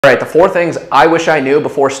All right, the 4 things I wish I knew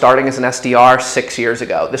before starting as an SDR 6 years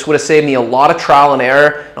ago. This would have saved me a lot of trial and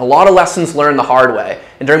error and a lot of lessons learned the hard way.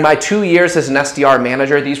 And during my 2 years as an SDR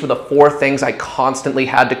manager, these were the 4 things I constantly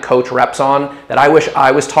had to coach reps on that I wish I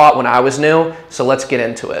was taught when I was new. So let's get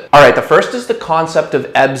into it. All right, the first is the concept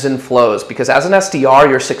of ebbs and flows, because as an SDR,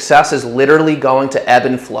 your success is literally going to ebb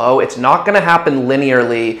and flow. It's not going to happen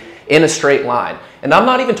linearly in a straight line. And I'm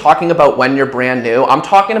not even talking about when you're brand new. I'm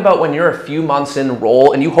talking about when you're a few months in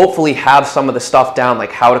role and you hopefully have some of the stuff down,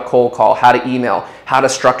 like how to cold call, how to email, how to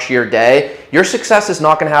structure your day. Your success is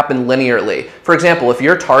not going to happen linearly. For example, if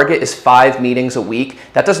your target is 5 meetings a week,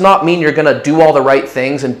 that does not mean you're going to do all the right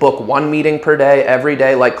things and book 1 meeting per day every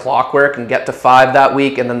day like clockwork and get to 5 that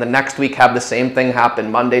week, and then the next week have the same thing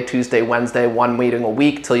happen Monday, Tuesday, Wednesday, 1 meeting a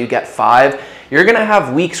week till you get 5. You're going to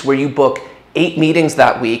have weeks where you book 8 meetings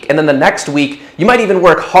that week, and then the next week you might even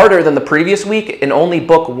work harder than the previous week and only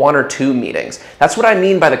book 1 or 2 meetings. That's what I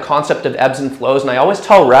mean by the concept of ebbs and flows. And I always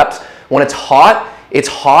tell reps, when it's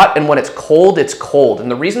hot, and when it's cold, it's cold.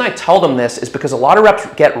 And the reason I tell them this is because a lot of reps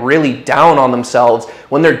get really down on themselves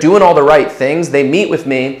when they're doing all the right things. They meet with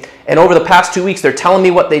me, and over the past 2 weeks, they're telling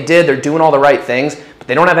me what they did, they're doing all the right things, but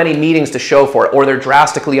they don't have any meetings to show for it, or they're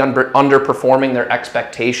drastically underperforming their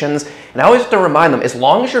expectations. And I always have to remind them, as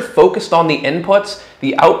long as you're focused on the inputs,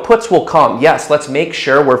 the outputs will come. Yes, let's make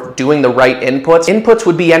sure we're doing the right inputs. Inputs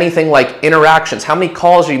would be anything like interactions. How many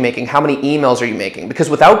calls are you making? How many emails are you making? Because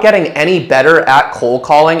without getting any better at cold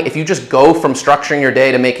calling, if you just go from structuring your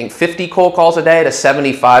day to making 50 cold calls a day to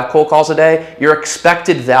 75 cold calls a day, your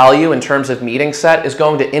expected value in terms of meeting set is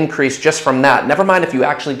going to increase just from that. Never mind if you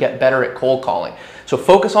actually get better at cold calling. So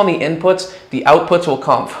focus on the inputs, the outputs will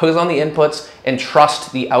come. Focus on the inputs and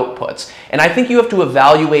trust the outputs. And I think you have to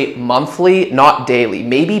evaluate monthly, not daily,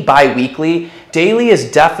 maybe bi-weekly. Daily is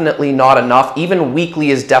definitely not enough. Even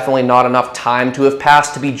weekly is definitely not enough time to have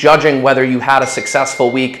passed to be judging whether you had a successful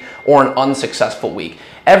week or an unsuccessful week.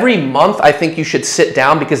 Every month, I think you should sit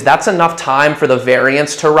down, because that's enough time for the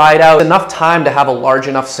variance to ride out, enough time to have a large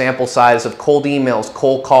enough sample size of cold emails,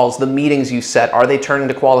 cold calls, the meetings you set. Are they turning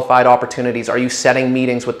to qualified opportunities? Are you setting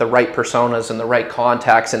meetings with the right personas and the right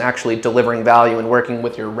contacts and actually delivering value and working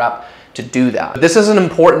with your rep to do that? This is an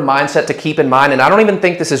important mindset to keep in mind, and I don't even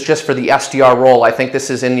think this is just for the SDR role. I think this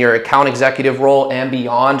is in your account executive role and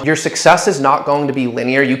beyond. Your success is not going to be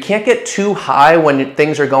linear. You can't get too high when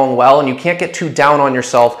things are going well, and you can't get too down on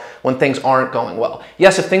yourself when things aren't going well.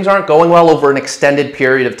 Yes, if things aren't going well over an extended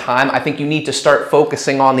period of time, I think you need to start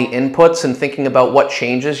focusing on the inputs and thinking about what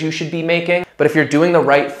changes you should be making. But if you're doing the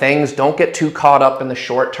right things, don't get too caught up in the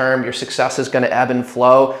short term. Your success is going to ebb and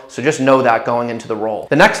flow. So just know that going into the role.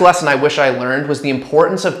 The next lesson I wish I learned was the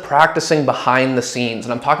importance of practicing behind the scenes.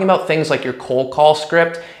 And I'm talking about things like your cold call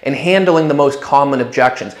script and handling the most common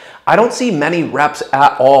objections. I don't see many reps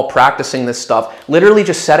at all practicing this stuff, literally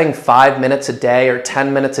just setting 5 minutes a day or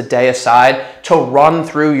 10 minutes a day aside to run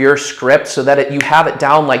through your script so that you have it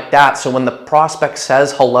down like that. So when the prospect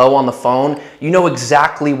says hello on the phone, you know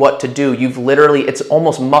exactly what to do. It's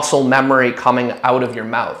almost muscle memory coming out of your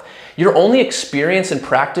mouth. Your only experience and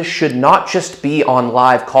practice should not just be on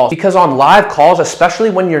live calls, because on live calls,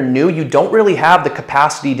 especially when you're new, you don't really have the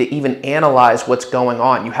capacity to even analyze what's going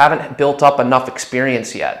on. You haven't built up enough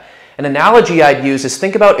experience yet. An analogy I'd use is,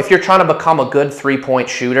 think about if you're trying to become a good 3-point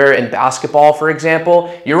shooter in basketball, for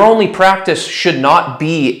example. Your only practice should not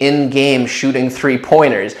be in-game shooting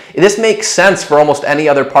 3-pointers. This makes sense for almost any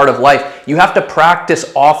other part of life. You have to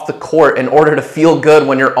practice off the court in order to feel good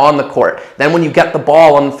when you're on the court. Then when you get the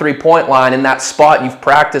ball on the 3-point line in that spot you've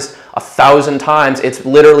practiced 1,000 times, it's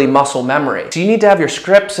literally muscle memory. So you need to have your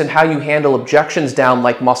scripts and how you handle objections down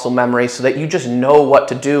like muscle memory so that you just know what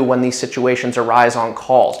to do when these situations arise on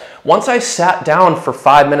calls. Once I sat down for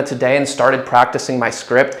 5 minutes a day and started practicing my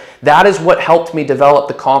script, that is what helped me develop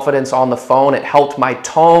the confidence on the phone. It helped my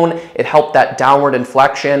tone. It helped that downward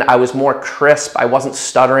inflection. I was more crisp. I wasn't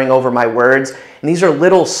stuttering over my words. And these are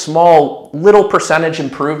little percentage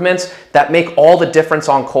improvements that make all the difference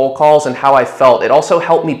on cold calls and how I felt. It also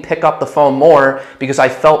helped me pick up the phone more because I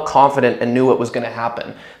felt confident and knew what was going to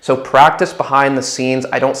happen. So practice behind the scenes.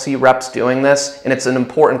 I don't see reps doing this, and it's an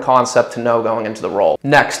important concept to know going into the role.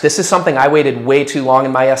 Next, this is something I waited way too long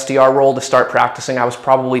in my SDR role to start practicing. I was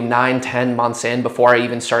probably 9-10 months in before I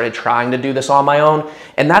even started trying to do this on my own.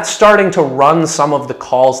 And that's starting to run some of the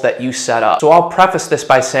calls that you set up. So I'll preface this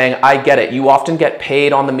by saying, I get it. You often often get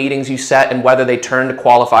paid on the meetings you set and whether they turn to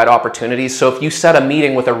qualified opportunities. So if you set a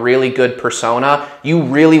meeting with a really good persona, you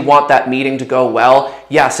really want that meeting to go well.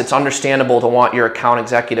 Yes, it's understandable to want your account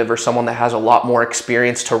executive or someone that has a lot more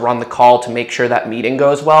experience to run the call to make sure that meeting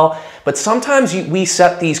goes well. But sometimes we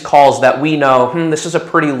set these calls that we know, this is a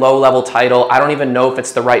pretty low-level title. I don't even know if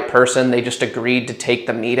it's the right person. They just agreed to take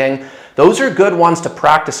the meeting. Those are good ones to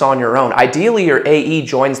practice on your own. Ideally, your AE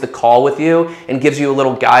joins the call with you and gives you a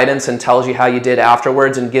little guidance and tells you how you did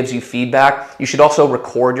afterwards and gives you feedback. You should also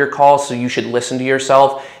record your calls, so you should listen to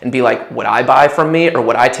yourself and be like, would I buy from me, or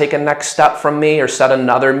would I take a next step from me, or set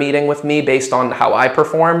another meeting with me based on how I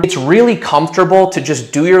performed? It's really comfortable to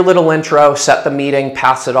just do your little intro, set the meeting,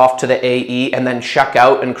 pass it off to the AE, and then check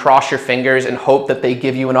out and cross your fingers and hope that they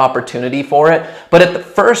give you an opportunity for it. But at the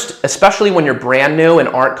first, especially when you're brand new and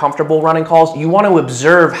aren't comfortable running calls, you want to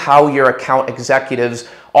observe how your account executives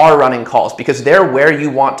are running calls, because they're where you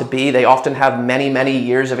want to be. They often have many, many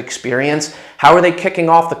years of experience. How are they kicking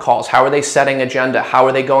off the calls? How are they setting agenda? How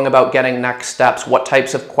are they going about getting next steps? What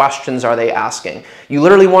types of questions are they asking? You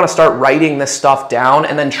literally want to start writing this stuff down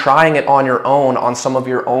and then trying it on your own on some of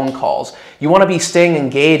your own calls. You want to be staying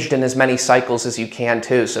engaged in as many cycles as you can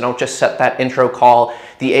too. So don't just set that intro call.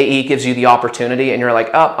 The AE gives you the opportunity and you're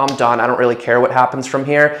like, oh, I'm done. I don't really care what happens from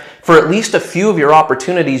here. For at least a few of your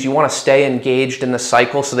opportunities, you want to stay engaged in the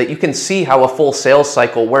cycle so that you can see how a full sales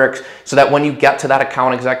cycle works, so that when you get to that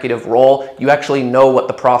account executive role, you actually know what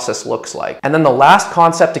the process looks like. And then the last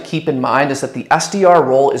concept to keep in mind is that the SDR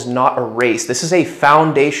role is not a race. This is a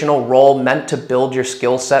foundational role meant to build your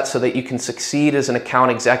skill set so that you can succeed as an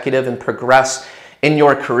account executive and progress in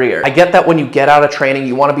your career. I get that when you get out of training,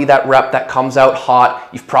 you want to be that rep that comes out hot.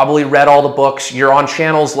 You've probably read all the books. You're on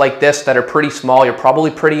channels like this that are pretty small. You're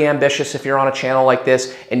probably pretty ambitious if you're on a channel like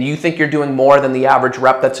this, and you think you're doing more than the average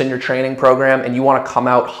rep that's in your training program, and you want to come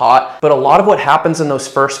out hot. But a lot of what happens in those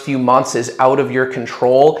first few months is out of your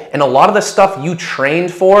control, and a lot of the stuff you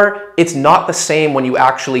trained for, it's not the same when you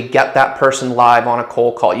actually get that person live on a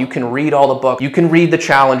cold call. You can read all the books, you can read the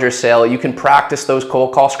challenger sale, you can practice those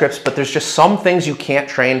cold call scripts, but there's just some things you can't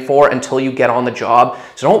train for until you get on the job.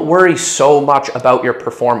 So don't worry so much about your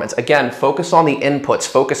performance. Again, focus on the inputs,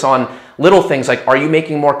 focus on little things like, are you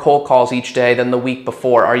making more cold calls each day than the week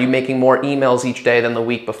before? Are you making more emails each day than the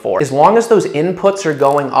week before? As long as those inputs are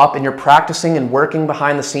going up and you're practicing and working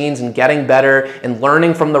behind the scenes and getting better and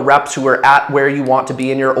learning from the reps who are at where you want to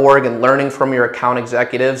be in your org and learning from your account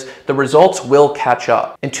executives, the results will catch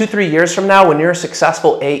up. In 2-3 years from now, when you're a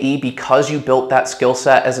successful AE because you built that skill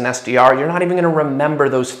set as an SDR, you're not even going to remember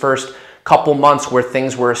those first couple months where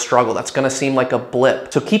things were a struggle. That's going to seem like a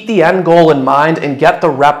blip. So keep the end goal in mind and get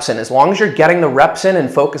the reps in. As long as you're getting the reps in and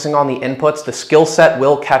focusing on the inputs, the skill set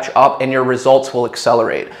will catch up and your results will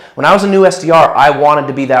accelerate. When I was a new SDR, I wanted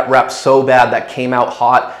to be that rep so bad that came out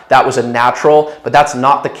hot. That was a natural, but that's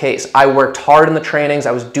not the case. I worked hard in the trainings.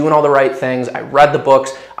 I was doing all the right things. I read the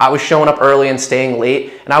books. I was showing up early and staying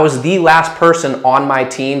late, and I was the last person on my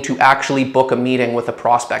team to actually book a meeting with a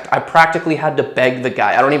prospect. I practically had to beg the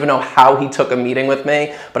guy. I don't even know how he took a meeting with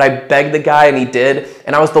me, but I begged the guy and he did,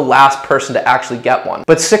 and I was the last person to actually get one.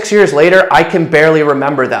 But 6 years later, I can barely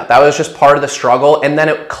remember that. That was just part of the struggle, and then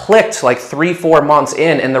it clicked like 3-4 months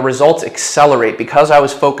in, and the results accelerate because I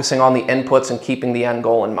was focusing on the inputs and keeping the end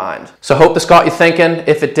goal in mind. So hope this got you thinking.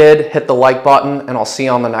 If it did, hit the like button, and I'll see you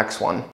on the next one.